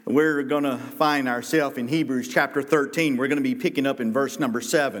We're going to find ourselves in Hebrews chapter 13. We're going to be picking up in verse number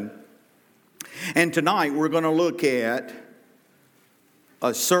 7. And tonight we're going to look at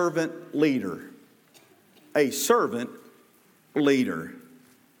a servant leader. A servant leader.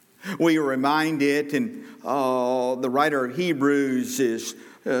 We are reminded, and the writer of Hebrews is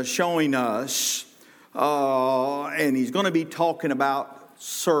showing us, and he's going to be talking about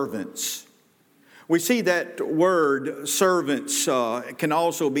servants. We see that word servants can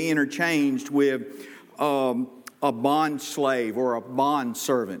also be interchanged with a bond slave or a bond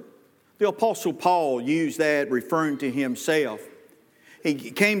servant. The Apostle Paul used that referring to himself. He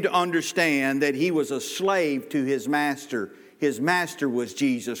came to understand that he was a slave to his master. His master was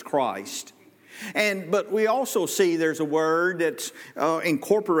Jesus Christ. But we also see there's a word that's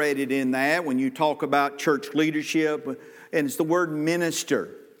incorporated in that when you talk about church leadership, and it's the word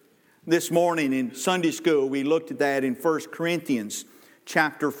minister. This morning in Sunday school, we looked at that in 1 Corinthians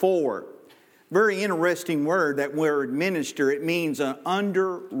chapter 4. Very interesting word, that word minister. It means an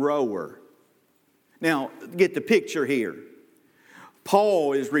under-rower. Now, get the picture here.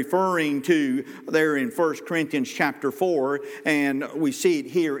 Paul is referring to there in 1 Corinthians chapter 4, and we see it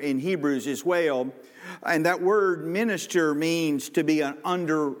here in Hebrews as well. And that word minister means to be an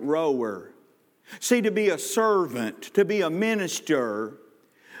under-rower. See, to be a servant, to be a minister,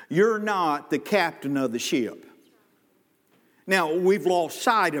 you're not the captain of the ship. Now, we've lost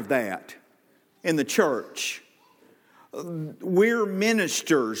sight of that in the church. We're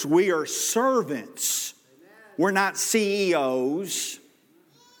ministers. We are servants. We're not CEOs.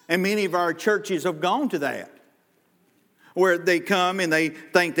 And many of our churches have gone to that, where they come and they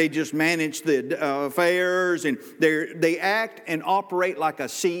think they just manage the affairs, and they act and operate like a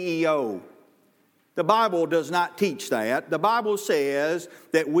CEO. The Bible does not teach that. The Bible says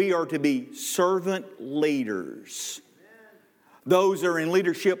that we are to be servant leaders. Those that are in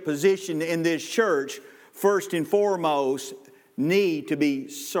leadership position in this church, first and foremost, need to be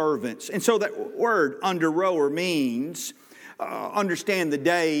servants. And so that word under-rower means, understand the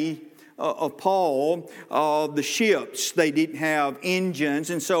day of Paul, the ships, they didn't have engines,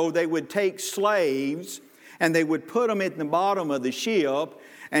 and so they would take slaves and they would put them at the bottom of the ship,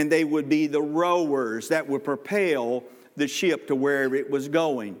 and they would be the rowers that would propel the ship to wherever it was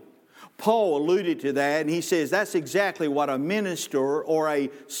going. Paul alluded to that, and he says that's exactly what a minister or a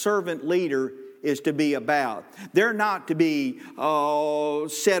servant leader is to be about. They're not to be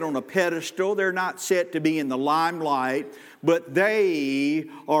set on a pedestal. They're not set to be in the limelight, but they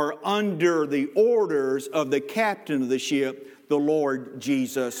are under the orders of the captain of the ship, the Lord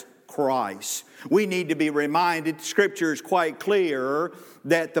Jesus Christ. We need to be reminded, Scripture is quite clear,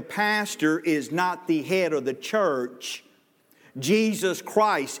 that the pastor is not the head of the church. Jesus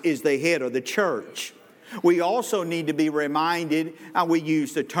Christ is the head of the church. We also need to be reminded, and we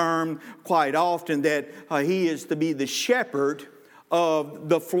use the term quite often, that he is to be the shepherd of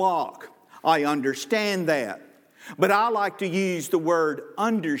the flock. I understand that. But I like to use the word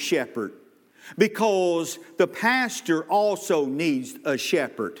under-shepherd, because the pastor also needs a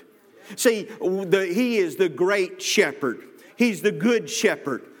shepherd. See, he is the great shepherd. He's the good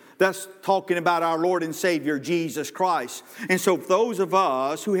shepherd. That's talking about our Lord and Savior, Jesus Christ. And so those of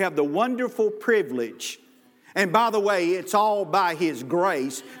us who have the wonderful privilege, and by the way, it's all by His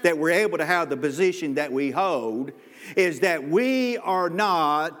grace that we're able to have the position that we hold, is that we are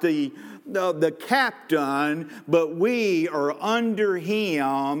not the captain, but we are under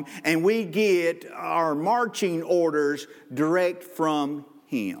Him, and we get our marching orders direct from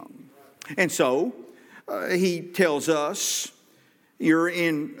Him. And so, he tells us, you're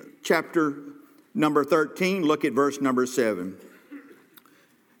in chapter number 13, look at verse number 7.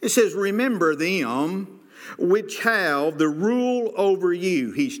 It says, remember them which have the rule over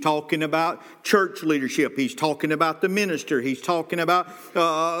you. He's talking about church leadership. He's talking about the minister. He's talking about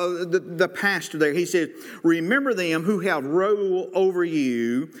the pastor there. He says, remember them who have rule over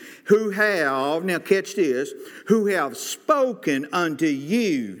you, who have, now catch this, who have spoken unto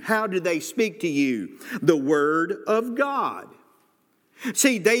you. How did they speak to you? The word of God.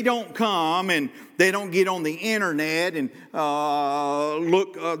 See, they don't come and they don't get on the internet and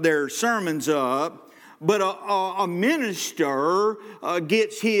look their sermons up. But a minister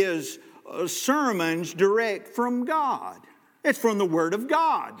gets his sermons direct from God. It's from the Word of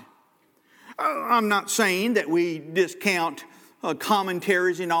God. I'm not saying that we discount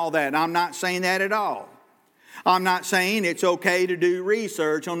commentaries and all that. I'm not saying that at all. I'm not saying it's okay to do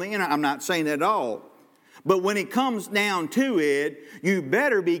research on the internet. I'm not saying that at all. But when it comes down to it, you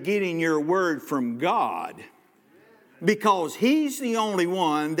better be getting your word from God. Because He's the only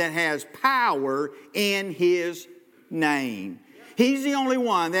one that has power in His name. He's the only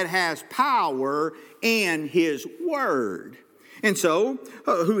one that has power in His Word. And so,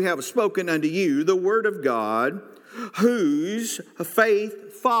 who have spoken unto you the Word of God, whose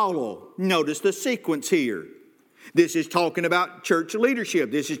faith follow. Notice the sequence here. This is talking about church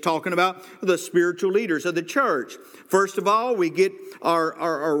leadership. This is talking about the spiritual leaders of the church. First of all, we get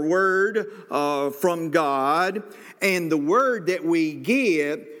our word from God. And the word that we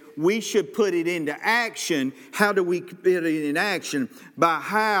get, we should put it into action. How do we put it in action? By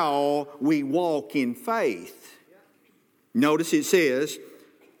how we walk in faith. Notice it says,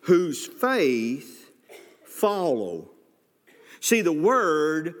 whose faith follow. See, the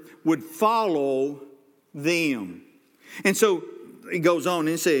word would follow them. And so it goes on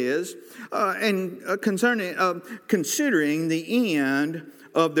and says, considering the end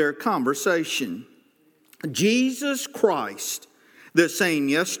of their conversation, Jesus Christ, the same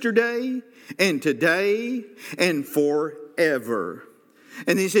yesterday and today and forever.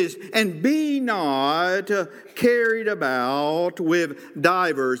 And he says, and be not carried about with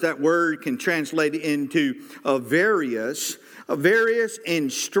divers. That word can translate into various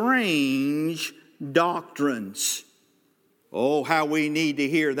and strange doctrines. Oh, how we need to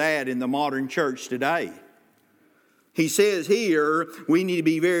hear that in the modern church today. He says here, we need to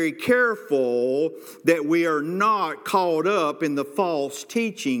be very careful that we are not caught up in the false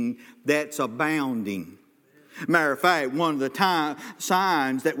teaching that's abounding. Matter of fact, one of the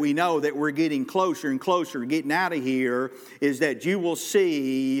signs that we know that we're getting closer and closer to getting out of here is that you will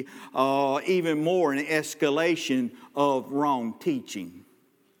see even more an escalation of wrong teaching.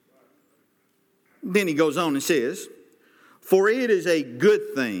 Then he goes on and says, for it is a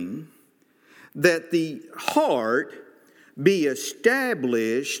good thing that the heart be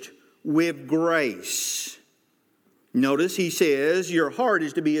established with grace. Notice he says your heart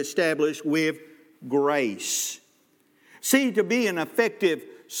is to be established with grace. See, to be an effective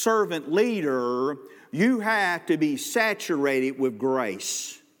servant leader, you have to be saturated with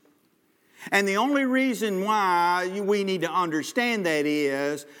grace. And the only reason why we need to understand that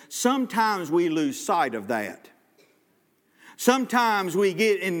is sometimes we lose sight of that. Sometimes we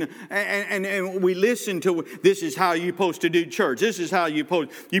get in and we listen to, this is how you're supposed to do church. This is how you're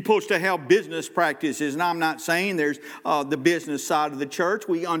supposed to have business practices. And I'm not saying there's the business side of the church.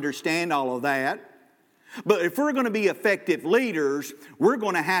 We understand all of that. But if we're going to be effective leaders, we're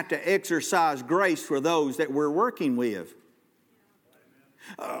going to have to exercise grace for those that we're working with.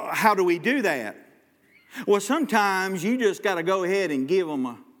 How do we do that? Well, sometimes you just got to go ahead and give them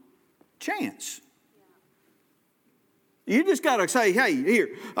a chance. You just got to say, hey, here,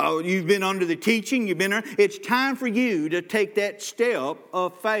 you've been under the teaching, it's time for you to take that step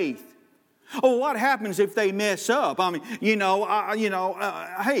of faith. Oh, what happens if they mess up? I mean, hey,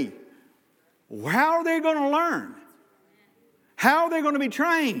 how are they going to learn? How are they going to be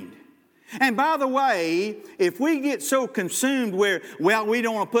trained? And by the way, if we get so consumed where, we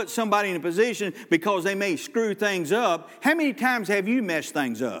don't want to put somebody in a position because they may screw things up, how many times have you messed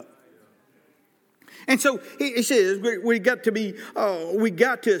things up? And so he says we got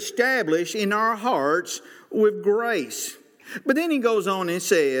to establish in our hearts with grace. But then he goes on and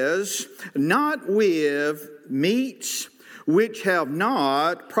says, not with meats which have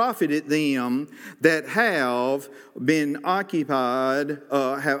not profited them that have occupied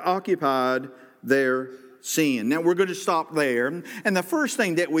their sin. Now we're going to stop there. And the first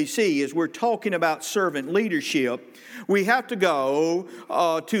thing that we see is we're talking about servant leadership. We have to go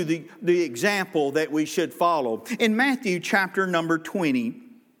to the example that we should follow. In Matthew chapter number 20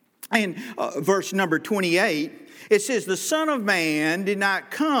 and verse number 28, it says, the Son of Man did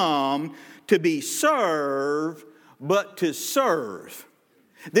not come to be served, but to serve.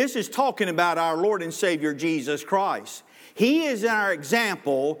 This is talking about our Lord and Savior Jesus Christ. He is our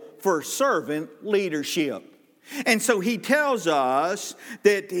example for servant leadership. And so he tells us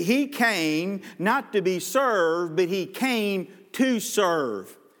that he came not to be served, but he came to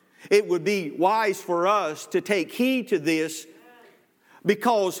serve. It would be wise for us to take heed to this,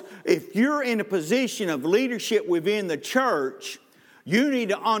 because if you're in a position of leadership within the church, you need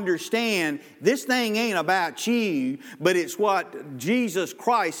to understand this thing ain't about you, but it's what Jesus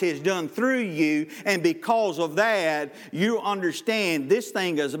Christ has done through you. And because of that, you understand this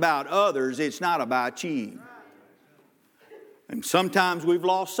thing is about others. It's not about you. And sometimes we've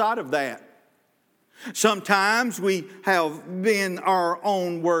lost sight of that. Sometimes we have been our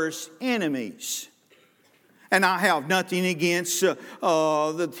own worst enemies. And I have nothing against the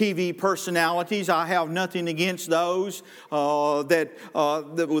TV personalities. I have nothing against those with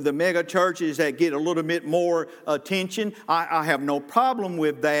the mega churches that get a little bit more attention. I have no problem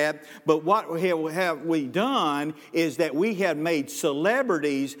with that. But what have we done is that we have made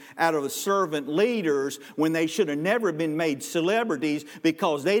celebrities out of servant leaders when they should have never been made celebrities,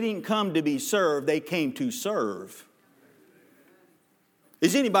 because they didn't come to be served, they came to serve.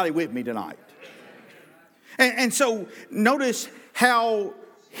 Is anybody with me tonight? And so notice how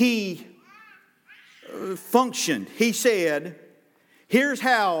he functioned. He said, here's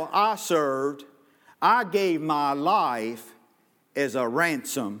how I served. I gave my life as a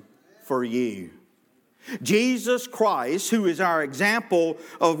ransom for you. Jesus Christ, who is our example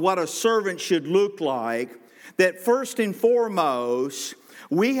of what a servant should look like, that first and foremost,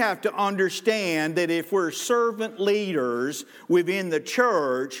 we have to understand that if we're servant leaders within the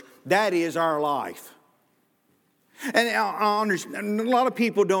church, that is our life. And I understand, a lot of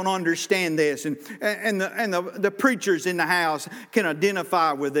people don't understand this, and the preachers in the house can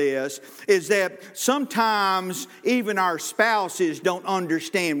identify with this, is that sometimes even our spouses don't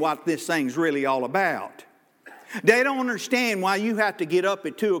understand what this thing's really all about. They don't understand why you have to get up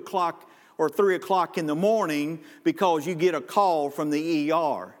at 2 o'clock or 3 o'clock in the morning because you get a call from the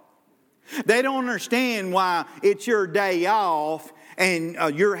ER. They don't understand why it's your day off and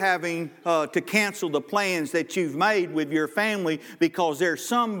you're having to cancel the plans that you've made with your family because there's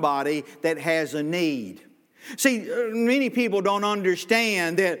somebody that has a need. See, many people don't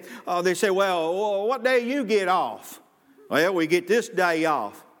understand that. They say, well, what day you get off? Well, we get this day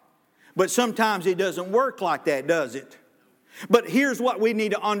off. But sometimes it doesn't work like that, does it? But here's what we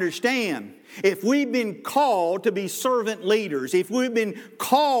need to understand. If we've been called to be servant leaders, if we've been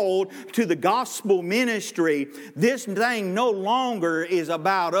called to the gospel ministry, this thing no longer is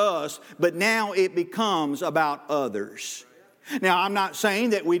about us, but now it becomes about others. Now, I'm not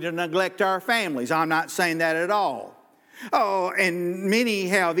saying that we neglect our families. I'm not saying that at all. Oh, and many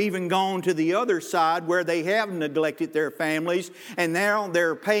have even gone to the other side where they have neglected their families, and now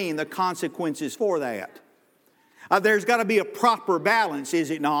they're paying the consequences for that. There's got to be a proper balance,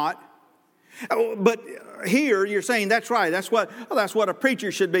 is it not? But here you're saying that's right. That's what a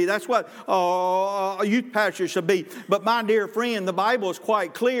preacher should be. That's what a youth pastor should be. But my dear friend, the Bible is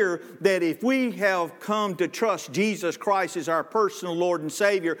quite clear that if we have come to trust Jesus Christ as our personal Lord and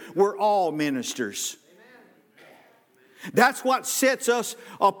Savior, we're all ministers. Amen. That's what sets us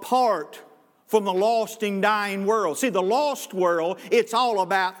apart from the lost and dying world. See, the lost world, it's all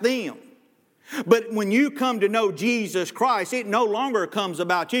about them. But when you come to know Jesus Christ, it no longer comes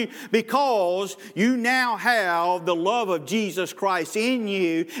about you, because you now have the love of Jesus Christ in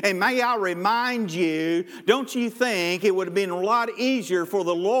you. And may I remind you, don't you think it would have been a lot easier for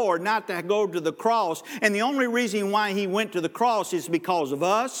the Lord not to go to the cross? And the only reason why He went to the cross is because of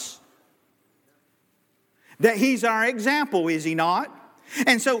us. That He's our example, is He not?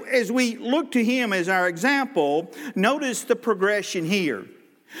 And so as we look to Him as our example, notice the progression here.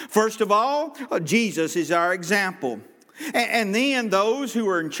 First of all, Jesus is our example. And then those who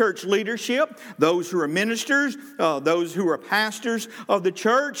are in church leadership, those who are ministers, those who are pastors of the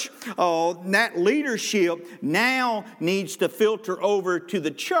church, that leadership now needs to filter over to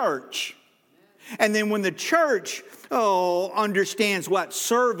the church. And then when the church understands what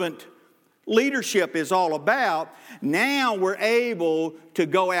servant leadership is all about, now we're able to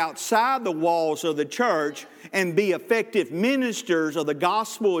go outside the walls of the church and be effective ministers of the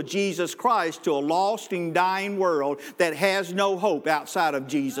gospel of Jesus Christ to a lost and dying world that has no hope outside of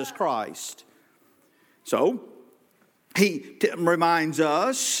Jesus Christ. So, he reminds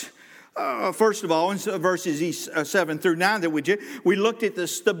us, first of all, in verses 7 through 9 that we looked at the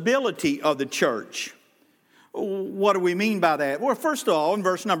stability of the church. What do we mean by that? Well, first of all, in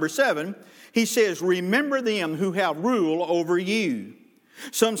verse number 7, he says, remember them who have rule over you.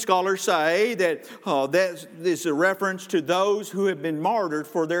 Some scholars say that that is a reference to those who have been martyred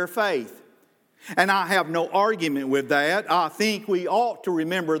for their faith. And I have no argument with that. I think we ought to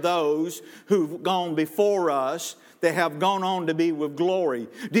remember those who've gone before us that have gone on to be with glory.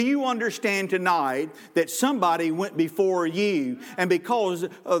 Do you understand tonight that somebody went before you, and because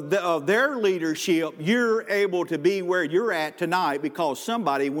of their leadership, you're able to be where you're at tonight because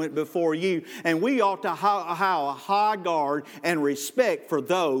somebody went before you? And we ought to have a high guard and respect for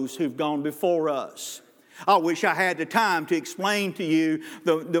those who've gone before us. I wish I had the time to explain to you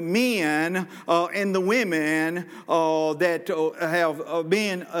the men and the women that have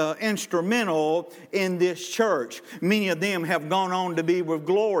been instrumental in this church. Many of them have gone on to be with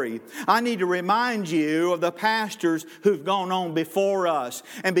glory. I need to remind you of the pastors who've gone on before us.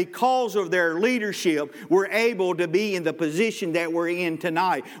 And because of their leadership, we're able to be in the position that we're in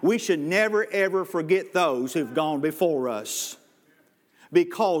tonight. We should never, ever forget those who've gone before us.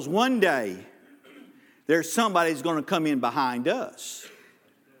 Because one day, there's somebody who's going to come in behind us.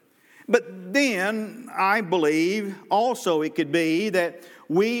 But then, I believe, also it could be that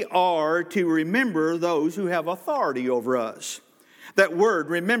we are to remember those who have authority over us. That word,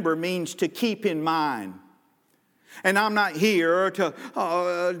 remember, means to keep in mind. And I'm not here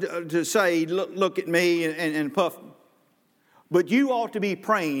to say, look at me and puff. But you ought to be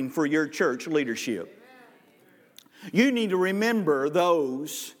praying for your church leadership. You need to remember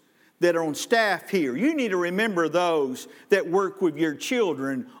those that are on staff here. You need to remember those that work with your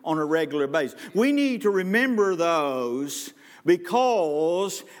children on a regular basis. We need to remember those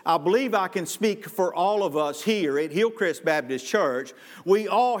because I believe I can speak for all of us here at Hillcrest Baptist Church. We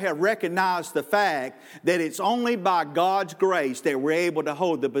all have recognized the fact that it's only by God's grace that we're able to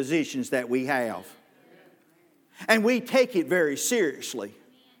hold the positions that we have. And we take it very seriously.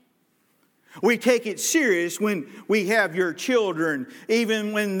 We take it serious when we have your children,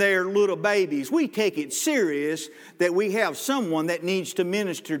 even when they're little babies. We take it serious that we have someone that needs to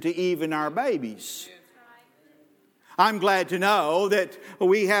minister to even our babies. I'm glad to know that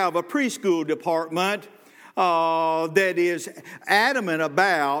we have a preschool department that is adamant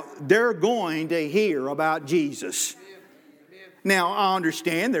about they're going to hear about Jesus. Now, I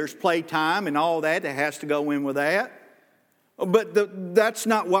understand there's playtime and all that has to go in with that. But that's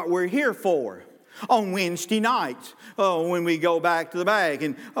not what we're here for. On Wednesday nights, when we go back to the back,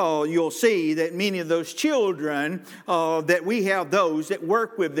 and you'll see that many of those children, that we have those that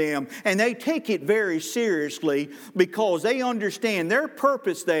work with them, and they take it very seriously because they understand their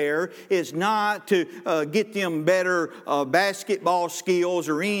purpose there is not to get them better basketball skills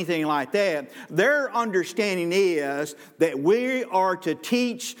or anything like that. Their understanding is that we are to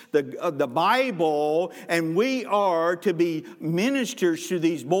teach the Bible, and we are to be ministers to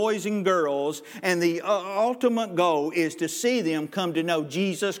these boys and girls. And the ultimate goal is to see them come to know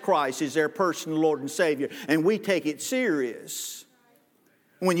Jesus Christ as their personal Lord and Savior. And we take it serious.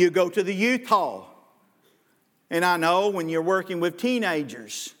 When you go to the youth hall, and I know when you're working with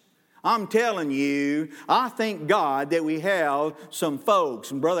teenagers, I'm telling you, I thank God that we have some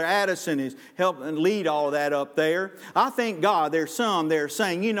folks, and Brother Addison is helping lead all that up there. I thank God there's some that are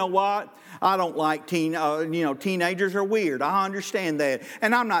saying, you know what? I don't like teenagers are weird. I understand that.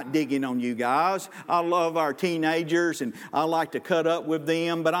 And I'm not digging on you guys. I love our teenagers and I like to cut up with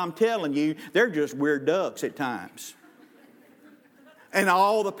them. But I'm telling you, they're just weird ducks at times. And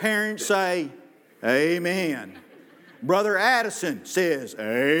all the parents say, amen. Brother Addison says,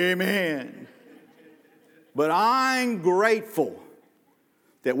 amen. But I'm grateful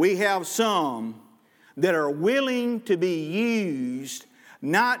that we have some that are willing to be used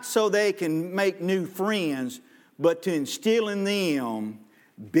not so they can make new friends, but to instill in them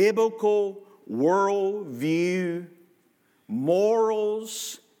biblical worldview,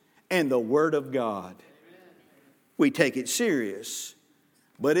 morals, and the Word of God. We take it serious,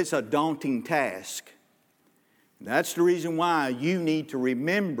 but it's a daunting task. That's the reason why you need to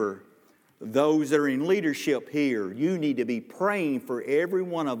remember those that are in leadership here. You need to be praying for every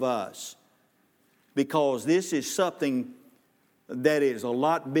one of us, because this is something that is a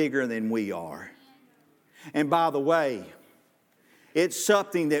lot bigger than we are. And by the way, it's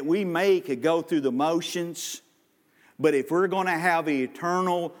something that we could go through the motions, but if we're going to have an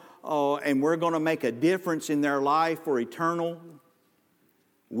eternal and we're going to make a difference in their life for eternal,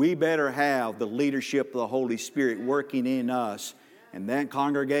 we better have the leadership of the Holy Spirit working in us. And that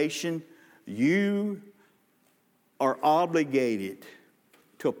congregation, you are obligated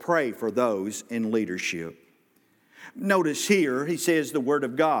to pray for those in leadership. Notice here, he says the Word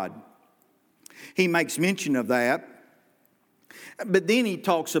of God. He makes mention of that. But then he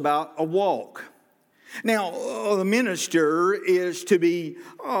talks about a walk. Now, the minister is to be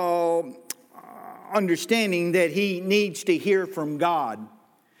understanding that he needs to hear from God.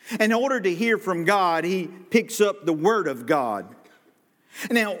 In order to hear from God, he picks up the Word of God.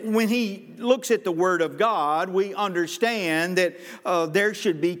 Now, when he looks at the Word of God, we understand that there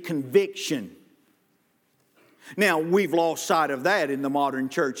should be conviction. Now, we've lost sight of that in the modern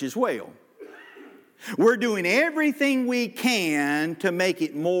church as well. We're doing everything we can to make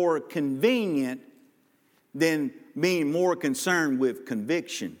it more convenient than being more concerned with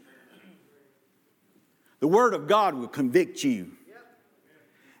conviction. The Word of God will convict you.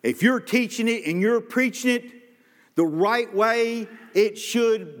 If you're teaching it and you're preaching it the right way, it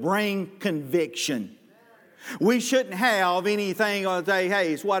should bring conviction. We shouldn't have anything on say,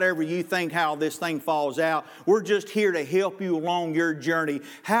 hey, it's whatever you think how this thing falls out. We're just here to help you along your journey,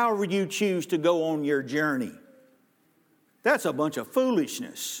 however you choose to go on your journey. That's a bunch of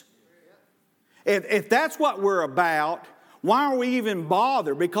foolishness. If that's what we're about, why are we even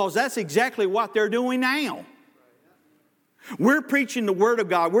bothered? Because that's exactly what they're doing now. We're preaching the Word of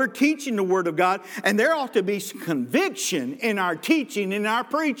God. We're teaching the Word of God. And there ought to be some conviction in our teaching, in our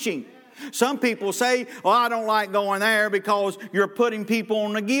preaching. Some people say, well, I don't like going there because you're putting people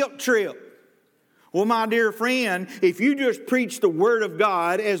on a guilt trip. Well, my dear friend, if you just preach the Word of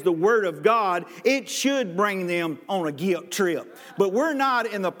God as the Word of God, it should bring them on a guilt trip. But we're not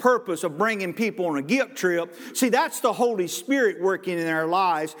in the purpose of bringing people on a guilt trip. See, that's the Holy Spirit working in their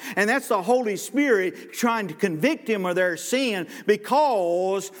lives. And that's the Holy Spirit trying to convict them of their sin,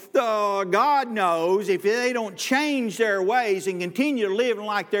 because God knows if they don't change their ways and continue living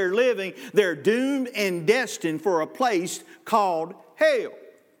like they're living, they're doomed and destined for a place called hell.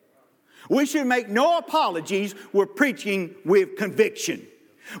 We should make no apologies. We're preaching with conviction.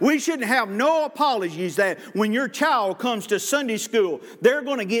 We shouldn't have no apologies that when your child comes to Sunday school, they're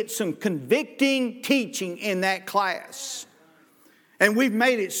going to get some convicting teaching in that class. And we've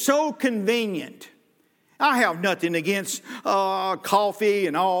made it so convenient. I have nothing against coffee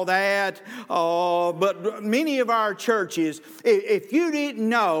and all that, but many of our churches, if you didn't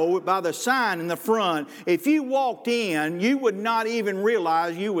know by the sign in the front, if you walked in, you would not even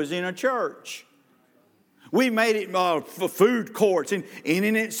realize you was in a church. We made it for food courts, and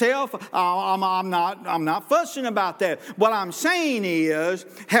in itself, I'm not fussing about that. What I'm saying is,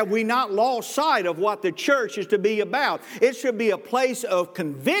 have we not lost sight of what the church is to be about? It should be a place of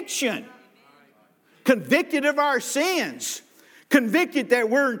conviction. Convicted of our sins. Convicted that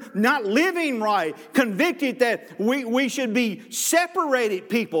we're not living right. Convicted that we should be separated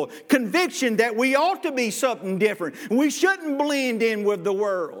people. Conviction that we ought to be something different. We shouldn't blend in with the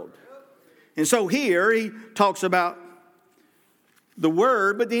world. And so here he talks about the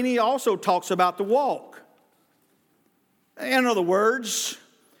Word, but then he also talks about the walk. In other words,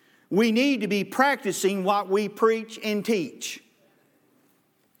 we need to be practicing what we preach and teach.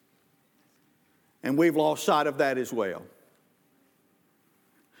 And we've lost sight of that as well.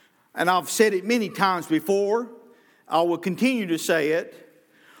 And I've said it many times before. I will continue to say it.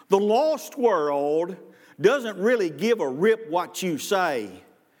 The lost world doesn't really give a rip what you say,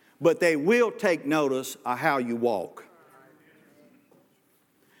 but they will take notice of how you walk.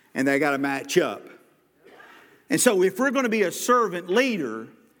 And they got to match up. And so if we're going to be a servant leader,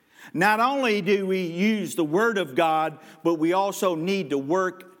 not only do we use the Word of God, but we also need to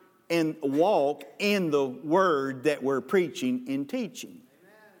work and walk in the Word that we're preaching and teaching.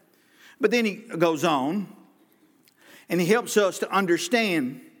 But then he goes on and he helps us to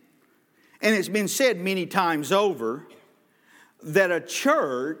understand, and it's been said many times over, that a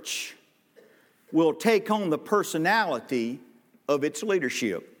church will take on the personality of its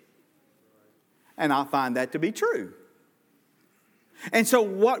leadership. And I find that to be true. And so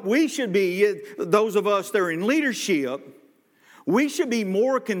what we should be, those of us that are in leadership, we should be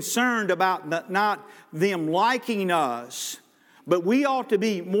more concerned about not them liking us, but we ought to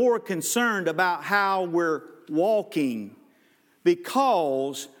be more concerned about how we're walking,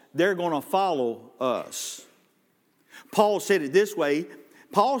 because they're going to follow us. Paul said it this way.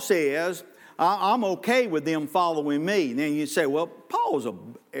 Paul says, I'm okay with them following me. And then you say, well, Paul's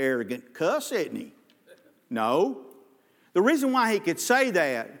an arrogant cuss, isn't he? No. The reason why he could say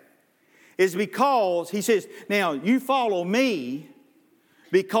that is because he says, now you follow me,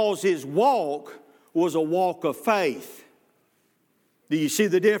 because his walk was a walk of faith. Do you see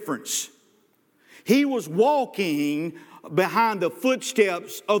the difference? He was walking behind the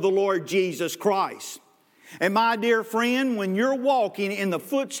footsteps of the Lord Jesus Christ. And my dear friend, when you're walking in the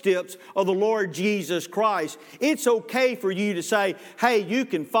footsteps of the Lord Jesus Christ, it's okay for you to say, hey, you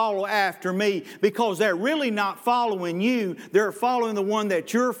can follow after me, because they're really not following you. They're following the one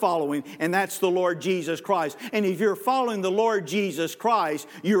that you're following, and that's the Lord Jesus Christ. And if you're following the Lord Jesus Christ,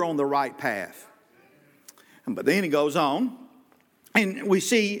 you're on the right path. But then he goes on, and we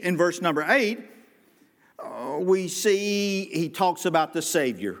see in verse number 8, he talks about the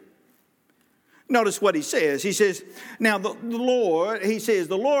Savior. Notice what he says. He says, now the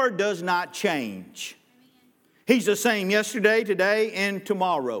Lord does not change. He's the same yesterday, today, and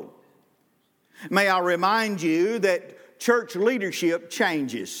tomorrow. May I remind you that church leadership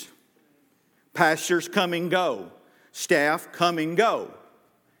changes. Pastors come and go. Staff come and go.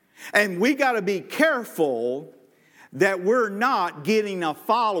 And we got to be careful that we're not getting a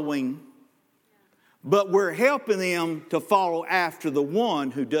following, but we're helping them to follow after the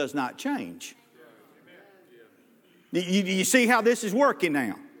one who does not change. You see how this is working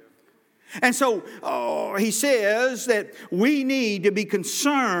now? And so he says that we need to be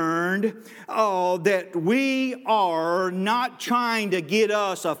concerned that we are not trying to get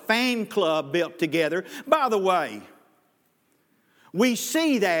us a fan club built together. By the way, we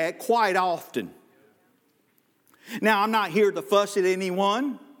see that quite often. Now, I'm not here to fuss at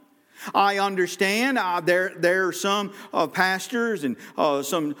anyone. I understand there are some pastors and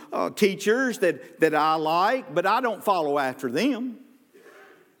some teachers that I like, but I don't follow after them.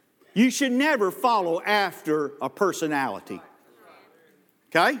 You should never follow after a personality.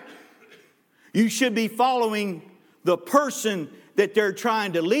 Okay? You should be following the person that they're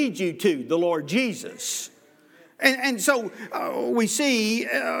trying to lead you to, the Lord Jesus. And so we see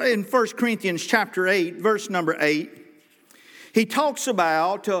in 1 Corinthians chapter 8, verse number 8, he talks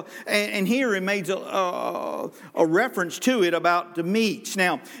about, and here he makes a reference to it about the meats.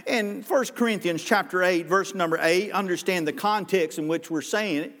 Now, in 1 Corinthians chapter 8, verse number 8, understand the context in which we're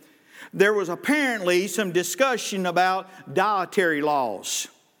saying it. There was apparently some discussion about dietary laws.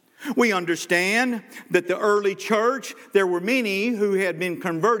 We understand that the early church, there were many who had been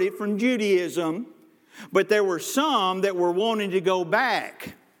converted from Judaism, but there were some that were wanting to go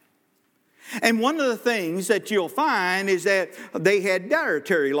back. And one of the things that you'll find is that they had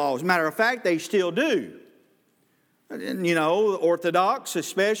dietary laws. Matter of fact, they still do. You know, Orthodox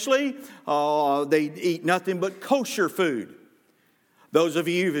especially, they eat nothing but kosher food. Those of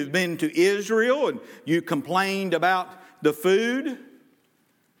you who've been to Israel and you complained about the food,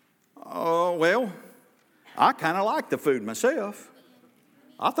 well, I kind of like the food myself.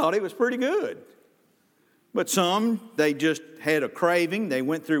 I thought it was pretty good. But some, they just had a craving. They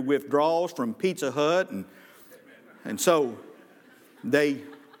went through withdrawals from Pizza Hut. And so they,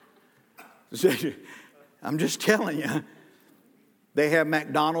 I'm just telling you, they have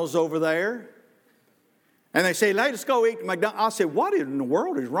McDonald's over there. And they say, let's go eat McDonald's. I said, what in the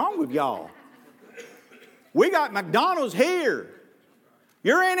world is wrong with y'all? We got McDonald's here.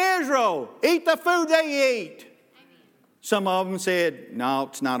 You're in Israel. Eat the food they eat. Some of them said, no,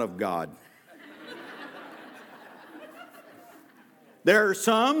 it's not of God. There are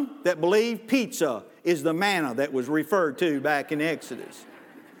some that believe pizza is the manna that was referred to back in Exodus.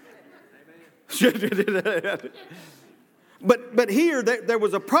 But here there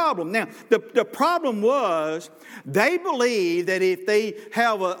was a problem. Now, the problem was they believed that if they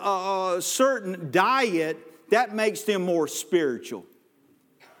have a certain diet, that makes them more spiritual.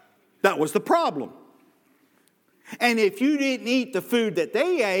 That was the problem. And if you didn't eat the food that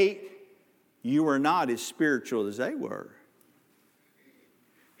they ate, you were not as spiritual as they were.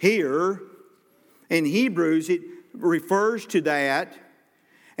 Here in Hebrews, it refers to that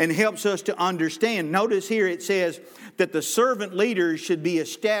and helps us to understand. Notice here it says that the servant leader should be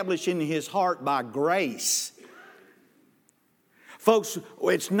established in his heart by grace. Folks,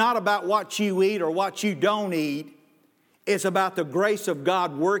 it's not about what you eat or what you don't eat. It's about the grace of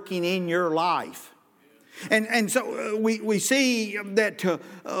God working in your life. And so we see that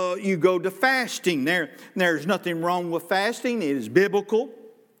you go to fasting. There's nothing wrong with fasting. It is biblical.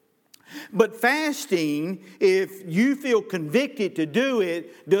 But fasting, if you feel convicted to do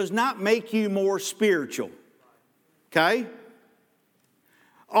it, does not make you more spiritual. Okay?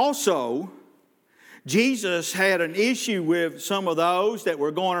 Also, Jesus had an issue with some of those that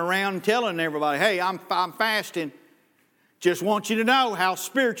were going around telling everybody, hey, I'm fasting. Just want you to know how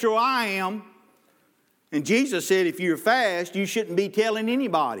spiritual I am. And Jesus said if you fast, you shouldn't be telling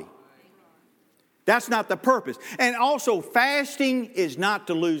anybody. That's not the purpose. And also, fasting is not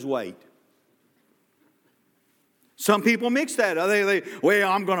to lose weight. Some people mix that.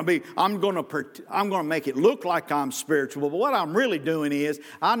 Well, I'm going to make it look like I'm spiritual, but what I'm really doing is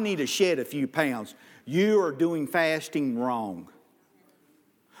I need to shed a few pounds. You are doing fasting wrong.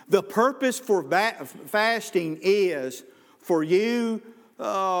 The purpose for fasting is for you.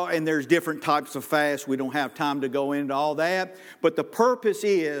 And there's different types of fast. We don't have time to go into all that. But the purpose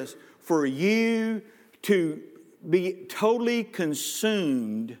is for you to be totally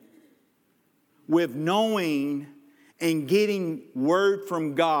consumed with knowing and getting word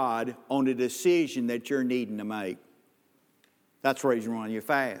from God on the decision that you're needing to make. That's the reason why you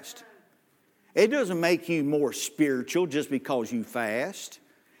fast. It doesn't make you more spiritual just because you fast.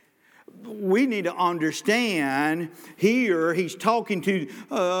 we need to understand here, he's talking to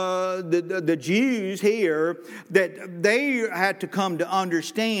the Jews here, that they had to come to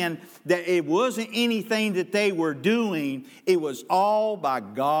understand that it wasn't anything that they were doing. It was all by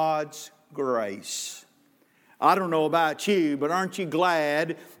God's grace. I don't know about you, but aren't you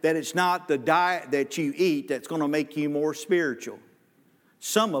glad that it's not the diet that you eat that's going to make you more spiritual?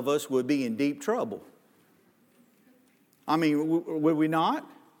 Some of us would be in deep trouble. I mean, would we not?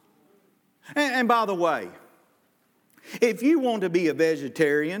 And by the way, if you want to be a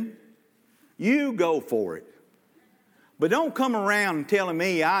vegetarian, you go for it. But don't come around telling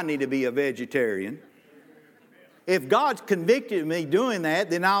me I need to be a vegetarian. If God's convicted me doing that,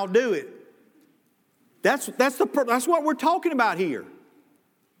 then I'll do it. That's what we're talking about here.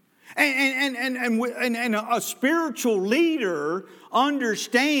 And a spiritual leader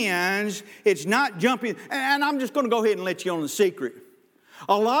understands it's not jumping. And I'm just going to go ahead and let you on the secret.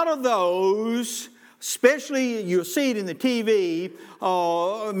 A lot of those, especially you'll see it in the TV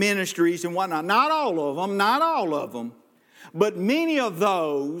ministries and whatnot, not all of them, but many of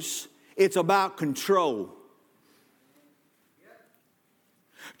those, it's about control.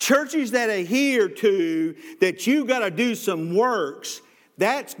 Churches that adhere to that you got to do some works,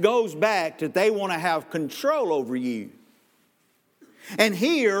 that goes back to they want to have control over you. And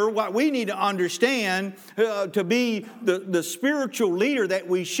here, what we need to understand to be the spiritual leader that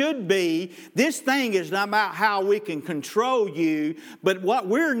we should be, this thing is not about how we can control you, but what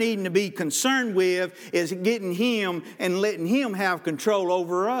we're needing to be concerned with is getting Him and letting Him have control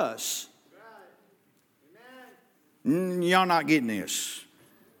over us. Y'all not getting this.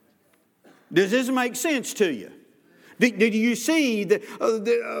 Does this make sense to you? Did you see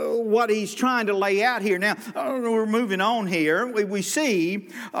what he's trying to lay out here? Now, we're moving on here. We see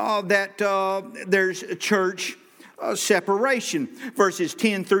that there's church separation. Verses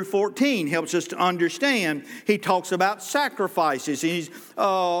 10 through 14 helps us to understand. He talks about sacrifices. He's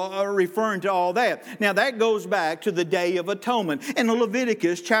referring to all that. Now, that goes back to the Day of Atonement. In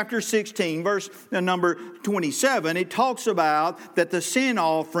Leviticus chapter 16, verse number 27, it talks about that the sin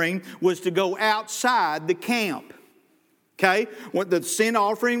offering was to go outside the camp. Okay, what the sin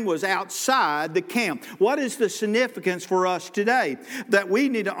offering was outside the camp. What is the significance for us today? That we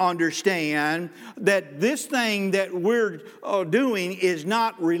need to understand that this thing that we're doing is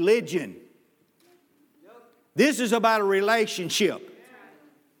not religion. This is about a relationship.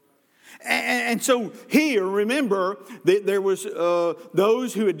 And so here, remember, there was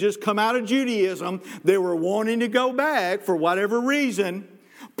those who had just come out of Judaism. They were wanting to go back for whatever reason.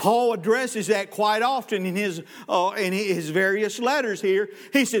 Paul addresses that quite often in his various letters here.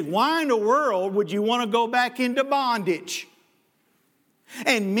 He says, why in the world would you want to go back into bondage?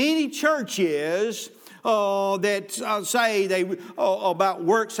 And many churches that say they about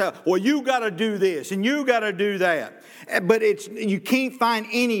works, well, you got to do this and you got to do that. But you can't find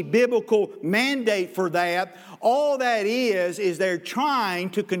any biblical mandate for that. All that is they're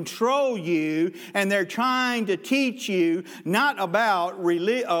trying to control you, and they're trying to teach you not about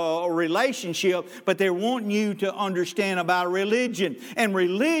a relationship, but they're wanting you to understand about religion. And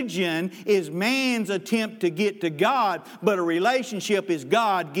religion is man's attempt to get to God, but a relationship is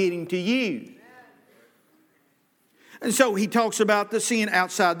God getting to you. And so he talks about the sin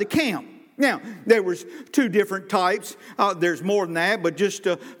outside the camp. Now, there was two different types. There's more than that, but just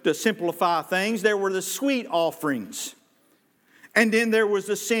to simplify things, there were the sweet offerings. And then there was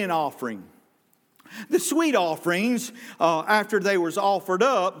the sin offering. The sweet offerings, after they was offered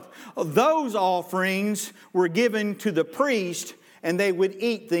up, those offerings were given to the priest and they would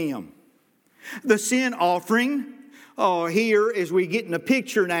eat them. The sin offering, here as we get in the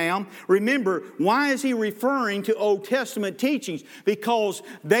picture now, remember, why is he referring to Old Testament teachings? Because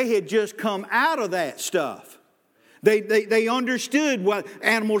they had just come out of that stuff. They understood what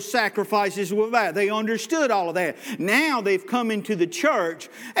animal sacrifices were about. They understood all of that. Now they've come into the church,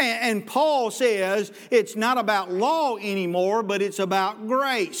 and Paul says it's not about law anymore, but it's about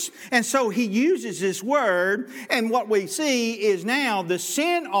grace. And so he uses this word, and what we see is now the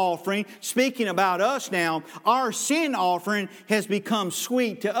sin offering, speaking about us now, our sin offering has become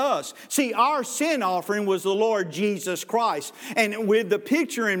sweet to us. See, our sin offering was the Lord Jesus Christ. And with the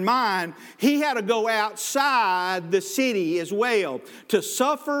picture in mind, he had to go outside the city as well, to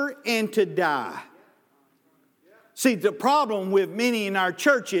suffer and to die. See, the problem with many in our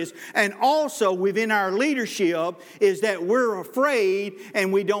churches and also within our leadership is that we're afraid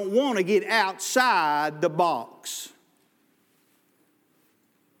and we don't want to get outside the box.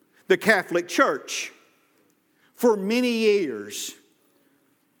 The Catholic Church, for many years,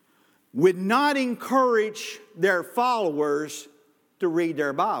 would not encourage their followers to read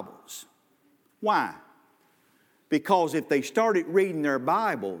their Bibles. Why? Because if they started reading their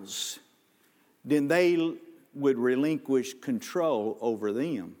Bibles, then they would relinquish control over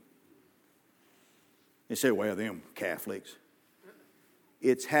them. They say, well, them Catholics.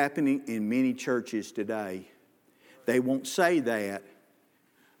 It's happening in many churches today. They won't say that,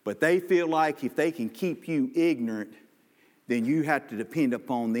 but they feel like if they can keep you ignorant, then you have to depend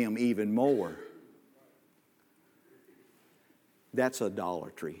upon them even more. That's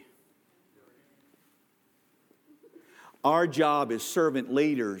idolatry. Our job as servant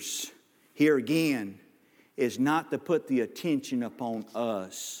leaders, here again, is not to put the attention upon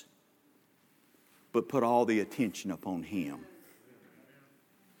us, but put all the attention upon Him.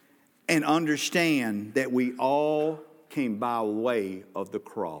 And understand that we all came by way of the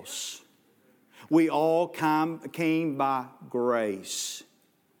cross. We all came by grace.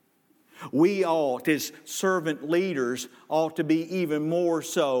 We ought, as servant leaders, ought to be even more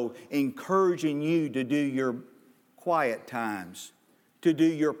so encouraging you to do your quiet times, to do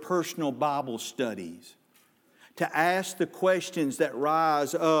your personal Bible studies, to ask the questions that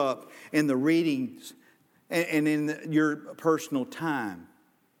rise up in the readings and in your personal time.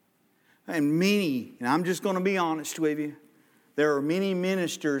 And I'm just going to be honest with you, there are many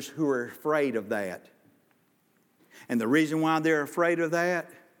ministers who are afraid of that. And the reason why they're afraid of that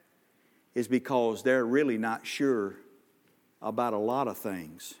is because they're really not sure about a lot of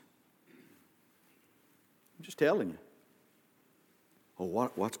things. I'm just telling you. Oh,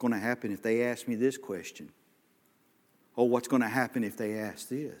 what's going to happen if they ask me this question? Oh, what's going to happen if they ask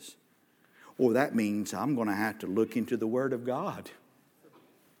this? Well, that means I'm going to have to look into the Word of God.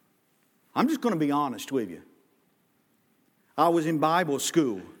 I'm just going to be honest with you. I was in Bible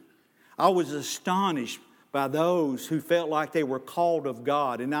school. I was astonished by those who felt like they were called of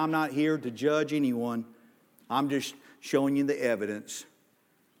God. And I'm not here to judge anyone. I'm just showing you the evidence.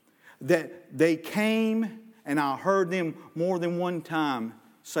 That they came, and I heard them more than one time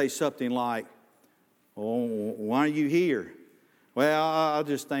say something like, oh, why are you here? Well, I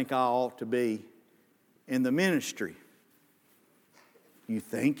just think I ought to be in the ministry. You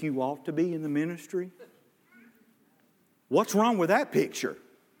think you ought to be in the ministry? What's wrong with that picture?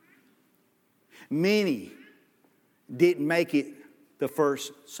 Many didn't make it the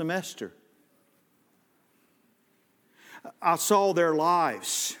first semester. I saw their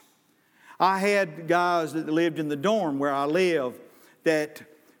lives. I had guys that lived in the dorm where I live that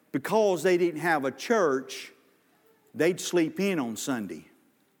because they didn't have a church, they'd sleep in on Sunday.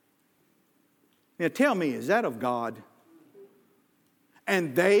 Now tell me, is that of God?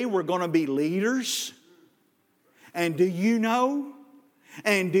 And they were going to be leaders? And do you know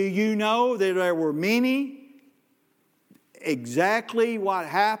that there were many? Exactly what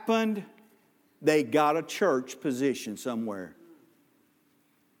happened? They got a church position somewhere.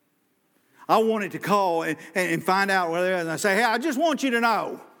 I wanted to call and find out where they are. And I say, hey, I just want you to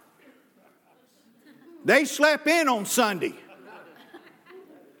know. They slept in on Sunday.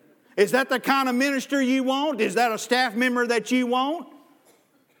 Is that the kind of minister you want? Is that a staff member that you want?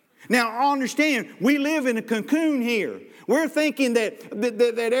 Now, I understand, we live in a cocoon here. We're thinking that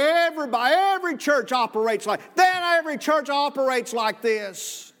every church operates like that. Every church operates like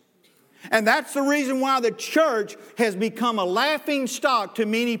this. And that's the reason why the church has become a laughing stock to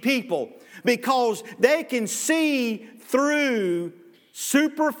many people. Because they can see through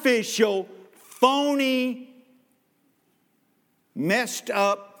superficial, phony, messed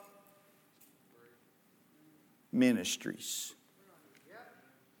up ministries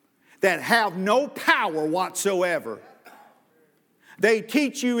that have no power whatsoever. They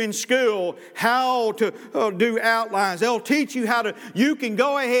teach you in school how to do outlines. They'll teach you how to, you can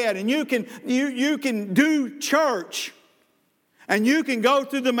go ahead and you can do church. And you can go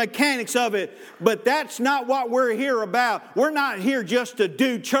through the mechanics of it. But that's not what we're here about. We're not here just to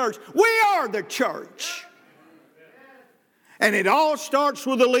do church. We are the church. And it all starts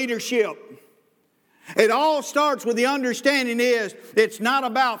with the leadership. It all starts with the understanding is it's not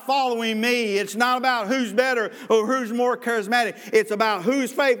about following me. It's not about who's better or who's more charismatic. It's about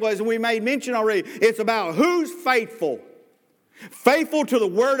who's faithful, as we made mention already. It's about who's faithful. Faithful to the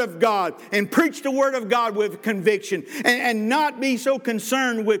Word of God and preach the Word of God with conviction and not be so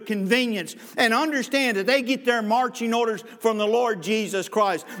concerned with convenience and understand that they get their marching orders from the Lord Jesus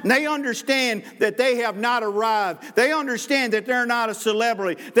Christ. And they understand that they have not arrived. They understand that they're not a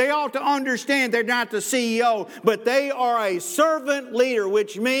celebrity. They ought to understand they're not the CEO, but they are a servant leader,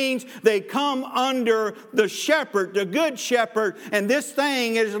 which means they come under the shepherd, the good shepherd. And this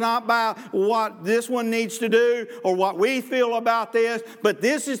thing is not about what this one needs to do or what we feel about this, but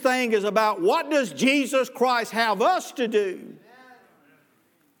this thing is about what does Jesus Christ have us to do?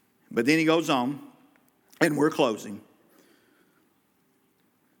 But then he goes on, and we're closing.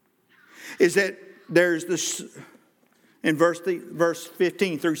 Is that there's this, in verse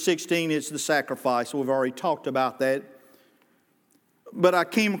 15 through 16 is the sacrifice. We've already talked about that. But I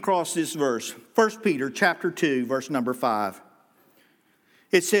came across this verse, 1 Peter chapter 2, verse number 5.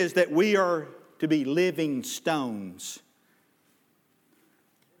 It says that we are to be living stones.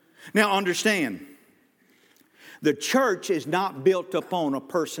 Now understand, the church is not built upon a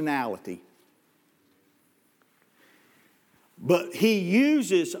personality. But He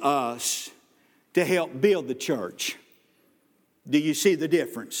uses us to help build the church. Do you see the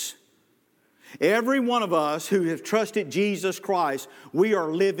difference? Every one of us who have trusted Jesus Christ, we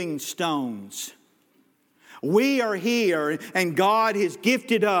are living stones. We are here, and God has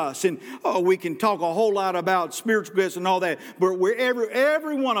gifted us. And we can talk a whole lot about spiritual gifts and all that. But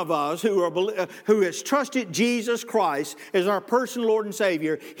every one of us who has trusted Jesus Christ as our personal Lord and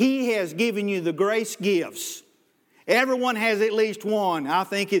Savior, He has given you the grace gifts. Everyone has at least one. I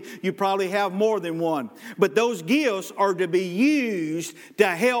think you probably have more than one. But those gifts are to be used to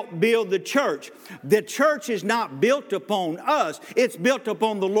help build the church. The church is not built upon us. It's built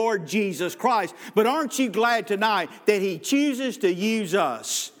upon the Lord Jesus Christ. But aren't you glad tonight that He chooses to use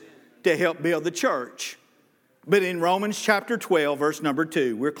us to help build the church? But in Romans chapter 12, verse number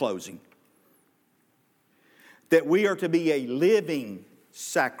 2, we're closing. That we are to be a living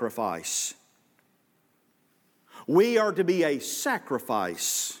sacrifice. We are to be a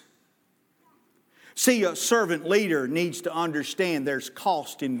sacrifice. See, a servant leader needs to understand there's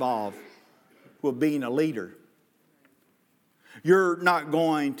cost involved with being a leader. You're not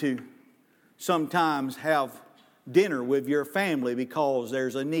going to sometimes have dinner with your family because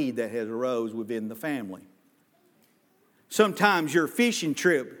there's a need that has arose within the family. Sometimes your fishing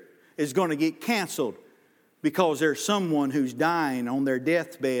trip is going to get canceled because there's someone who's dying on their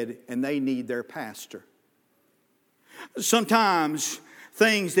deathbed and they need their pastor. Sometimes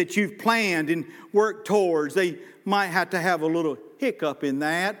things that you've planned and worked towards, they might have to have a little hiccup in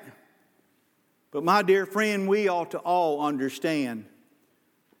that. But my dear friend, we ought to all understand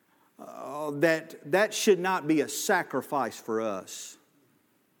that should not be a sacrifice for us.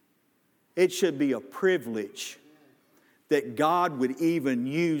 It should be a privilege that God would even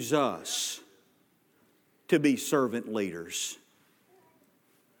use us to be servant leaders.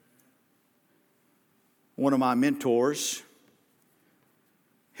 One of my mentors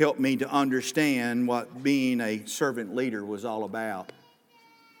helped me to understand what being a servant leader was all about.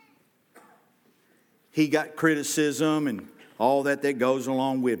 He got criticism and all that goes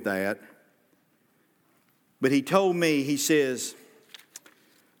along with that. But he told me, he says,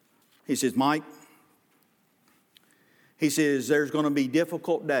 Mike, he says, there's going to be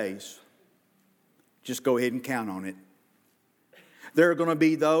difficult days. Just go ahead and count on it. There are going to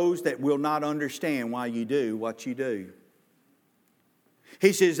be those that will not understand why you do what you do.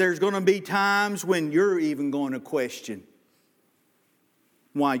 He says there's going to be times when you're even going to question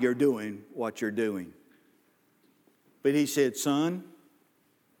why you're doing what you're doing. But he said, son,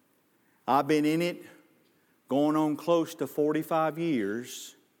 I've been in it going on close to 45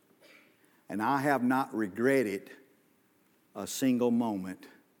 years, and I have not regretted a single moment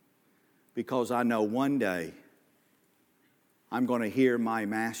because I know one day I'm going to hear my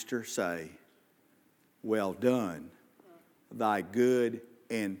master say, well done, thy good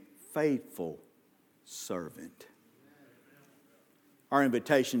and faithful servant. Our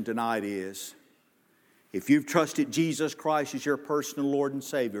invitation tonight is, if you've trusted Jesus Christ as your personal Lord and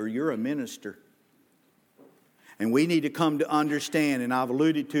Savior, you're a minister. And we need to come to understand, and I've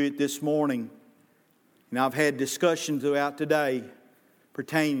alluded to it this morning, and I've had discussion throughout today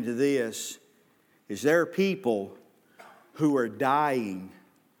pertaining to this, is there are people who are dying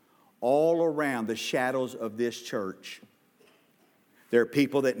all around the shadows of this church. There are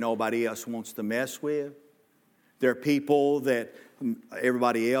people that nobody else wants to mess with. There are people that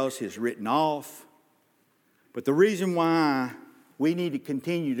everybody else has written off. But the reason why we need to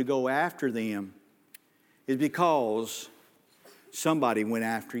continue to go after them is because somebody went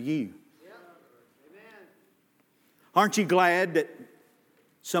after you. Aren't you glad that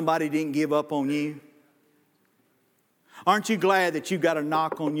somebody didn't give up on you? Aren't you glad that you got a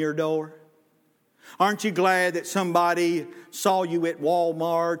knock on your door? Aren't you glad that somebody saw you at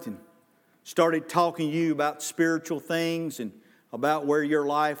Walmart and started talking to you about spiritual things and about where your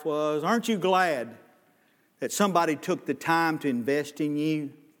life was? Aren't you glad that somebody took the time to invest in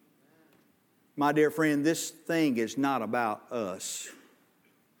you? My dear friend, this thing is not about us,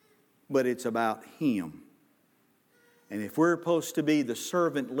 but it's about Him. And if we're supposed to be the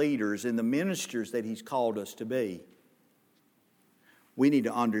servant leaders and the ministers that He's called us to be, we need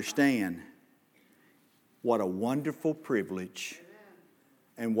to understand what a wonderful privilege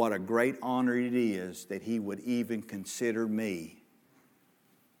and what a great honor it is that He would even consider me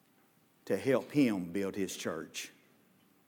to help Him build His church.